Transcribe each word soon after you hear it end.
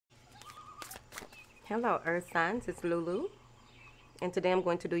Hello, Earth Signs. It's Lulu. And today I'm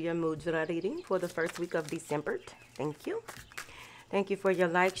going to do your Mudra reading for the first week of December. Thank you. Thank you for your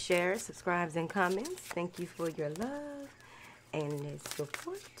likes, shares, subscribes, and comments. Thank you for your love and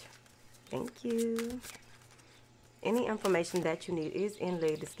support. Thank you. Any information that you need is in la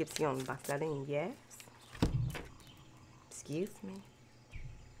description box. Yes. Excuse me.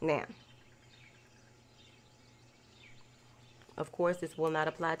 Now, of course, this will not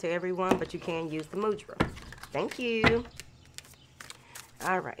apply to everyone, but you can use the mudra. Thank you.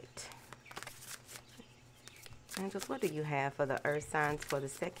 All right. Angels, what do you have for the earth signs for the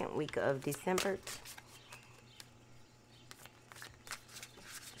second week of December?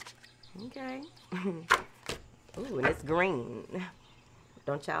 Okay. Ooh, and it's green.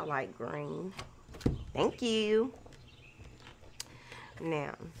 Don't y'all like green? Thank you.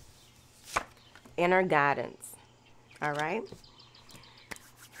 Now, inner guidance. All right.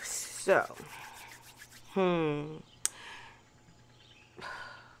 So, when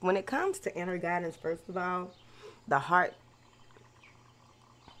it comes to inner guidance, first of all, the heart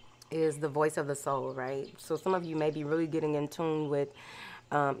is the voice of the soul, right? So some of you may be really getting in tune with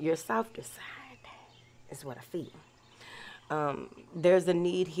your softer side, is what I feel. There's a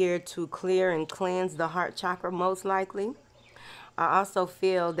need here to clear and cleanse the heart chakra, most likely. I also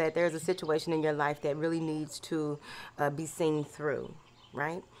feel that there's a situation in your life that really needs to be seen through,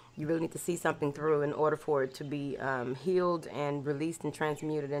 right? You really need to see something through in order for it to be healed and released and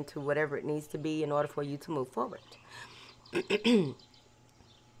transmuted into whatever it needs to be in order for you to move forward. You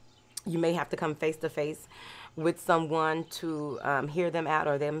may have to come face to face with someone to hear them out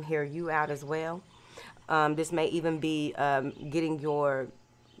or them hear you out as well. This may even be getting your,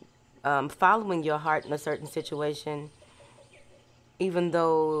 following your heart in a certain situation, even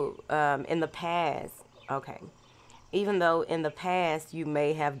though in the past, even though in the past you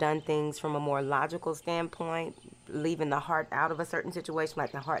may have done things from a more logical standpoint, leaving the heart out of a certain situation,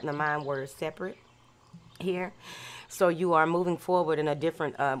 like the heart and the mind were separate here. So you are moving forward in a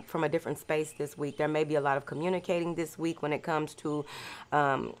different, from a different space this week. There may be a lot of communicating this week when it comes to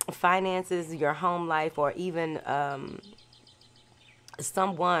finances, your home life, or even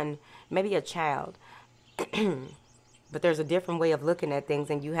someone, maybe a child. But there's a different way of looking at things,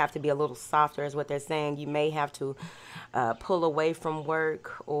 and you have to be a little softer, is what they're saying. You may have to pull away from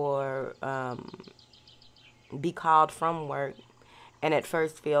work or be called from work, and at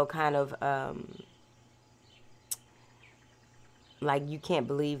first feel kind of like you can't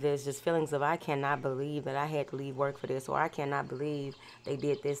believe this. Just feelings of, I cannot believe that I had to leave work for this, or I cannot believe they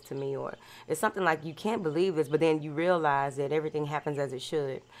did this to me, or it's something like you can't believe this, but then you realize that everything happens as it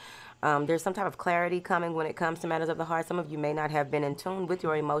should. There's some type of clarity coming when it comes to matters of the heart. Some of you may not have been in tune with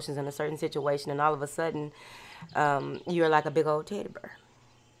your emotions in a certain situation, and all of a sudden, you're like a big old teddy bear.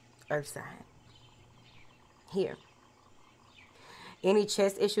 Earth sign. Here. Any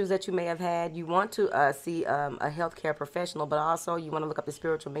chest issues that you may have had, you want to see a healthcare professional, but also you want to look up the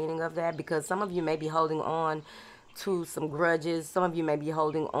spiritual meaning of that, because some of you may be holding on to some grudges. Some of you may be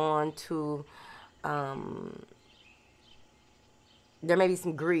holding on to... there may be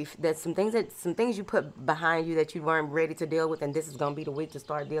some grief, that some things you put behind you that you weren't ready to deal with, and this is going to be the week to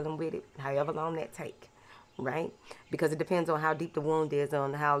start dealing with it, however long that take, right? Because it depends on how deep the wound is,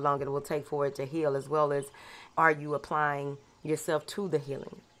 on how long it will take for it to heal, as well as are you applying yourself to the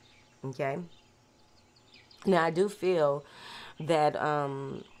healing. Okay. Now I do feel that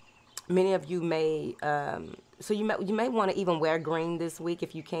many of you may so you may want to even wear green this week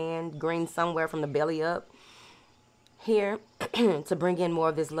if you can, green somewhere from the belly up here, to bring in more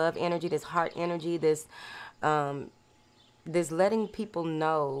of this love energy, this heart energy, this letting people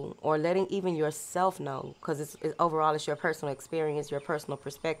know, or letting even yourself know, because overall it's your personal experience, your personal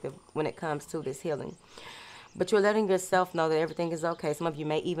perspective when it comes to this healing. But you're letting yourself know that everything is okay. Some of you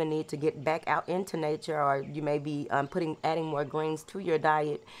may even need to get back out into nature, or you may be adding more greens to your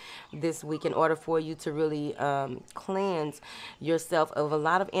diet this week in order for you to really cleanse yourself of a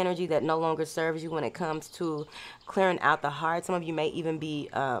lot of energy that no longer serves you when it comes to clearing out the heart. Some of you may even be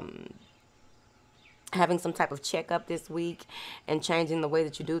having some type of checkup this week and changing the way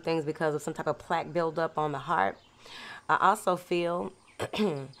that you do things because of some type of plaque buildup on the heart. I also feel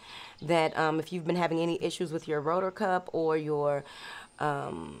that if you've been having any issues with your rotor cuff or your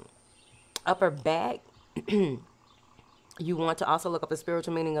upper back, you want to also look up the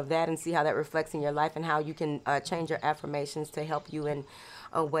spiritual meaning of that and see how that reflects in your life, and how you can change your affirmations to help you in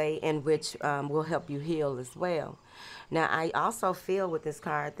a way in which will help you heal as well. Now, I also feel with this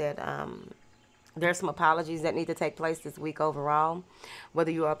card that There's some apologies that need to take place this week overall.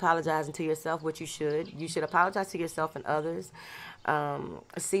 Whether you are apologizing to yourself, which you should apologize to yourself and others.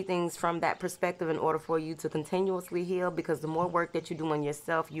 See things from that perspective in order for you to continuously heal, because the more work that you do on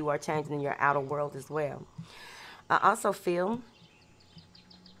yourself, you are changing in your outer world as well. I also feel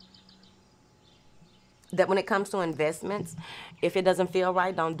that when it comes to investments, if it doesn't feel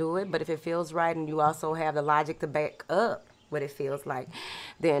right, don't do it. But if it feels right and you also have the logic to back up what it feels like,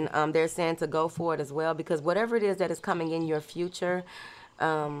 then they're saying to go for it as well. Because whatever it is that is coming in your future,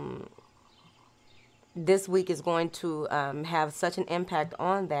 this week is going to have such an impact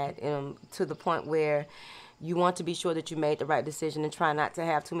on that, to the point where you want to be sure that you made the right decision and try not to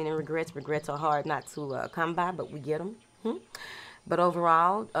have too many regrets. Regrets are hard not to come by, but we get them. But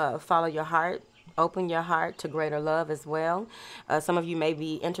overall, follow your heart. Open your heart to greater love as well. Some of you may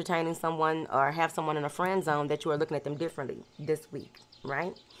be entertaining someone or have someone in a friend zone that you are looking at them differently this week,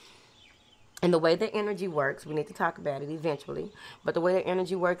 right? And the way the energy works, we need to talk about it eventually, but the way the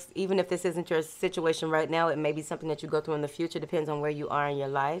energy works, even if this isn't your situation right now, it may be something that you go through in the future, depends on where you are in your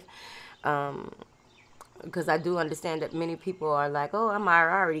life. Because I do understand that many people are like, oh, I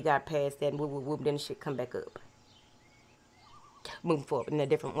already got past that, and whoop, whoop, whoop, then shit come back up. Moving forward in a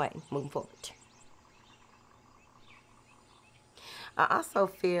different way, moving forward. I also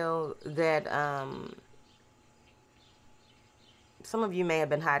feel that some of you may have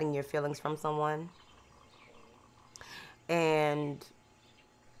been hiding your feelings from someone, and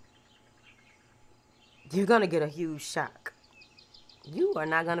you're going to get a huge shock. You are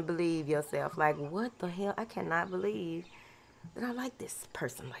not going to believe yourself. Like, what the hell? I cannot believe that I like this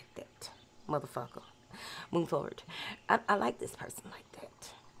person like that. Motherfucker. Move forward. I like this person like that.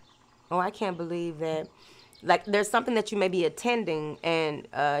 Oh, I can't believe that. Like, there's something that you may be attending, and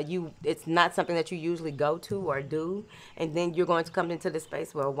it's not something that you usually go to or do, and then you're going to come into this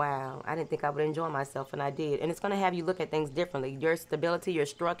space where, wow, I didn't think I would enjoy myself, and I did. And it's going to have you look at things differently. Your stability, your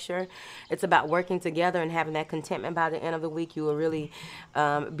structure, it's about working together and having that contentment. By the end of the week, you will really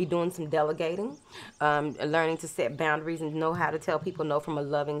be doing some delegating, learning to set boundaries and know how to tell people no from a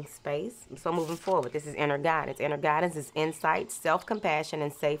loving space. So moving forward, this is inner guidance. Inner guidance is insight, self-compassion,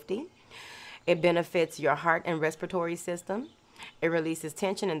 and safety. It benefits your heart and respiratory system. It releases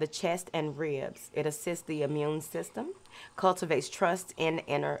tension in the chest and ribs. It assists the immune system, cultivates trust and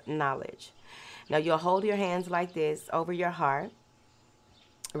inner knowledge. Now you'll hold your hands like this over your heart.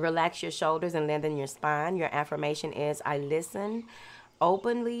 Relax your shoulders and lengthen your spine. Your affirmation is, I listen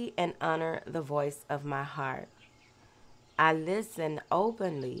openly and honor the voice of my heart. I listen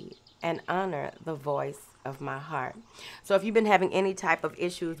openly and honor the voice of my heart. So if you've been having any type of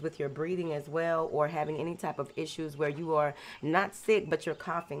issues with your breathing as well, or having any type of issues where you are not sick but you're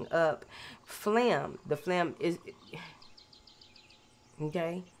coughing up phlegm, the phlegm is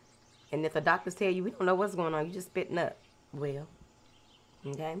okay. And if the doctors tell you we don't know what's going on, you just spitting up, well,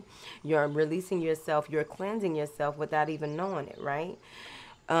 okay, you're releasing yourself, you're cleansing yourself without even knowing it, right?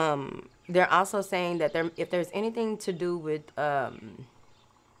 They're also saying that if there's anything to do with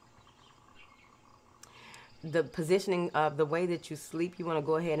the positioning of the way that you sleep, you want to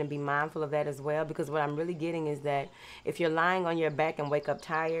go ahead and be mindful of that as well. Because what I'm really getting is that if you're lying on your back and wake up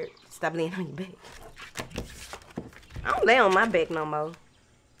tired, stop laying on your back. I don't lay on my back no more,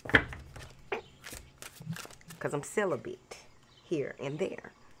 because I'm celibate here and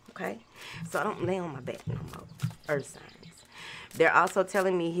there, okay? So I don't lay on my back no more. Earth signs. They're also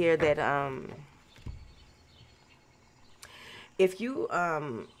telling me here that if you,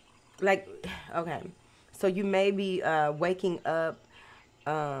 okay, so you may be waking up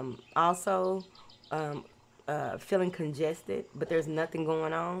also feeling congested, but there's nothing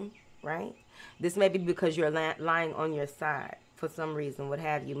going on, right? This may be because you're lying on your side for some reason, what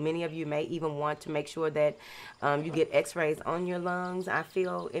have you. Many of you may even want to make sure that you get x-rays on your lungs. I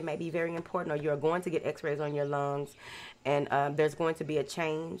feel it may be very important, or you're going to get x-rays on your lungs, and there's going to be a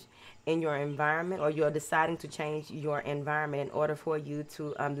change in your environment, or you're deciding to change your environment in order for you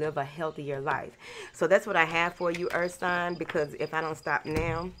to live a healthier life. So that's what I have for you, Earth sign, because if I don't stop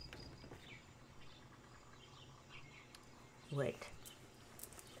now, what?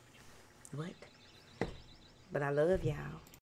 But I love y'all.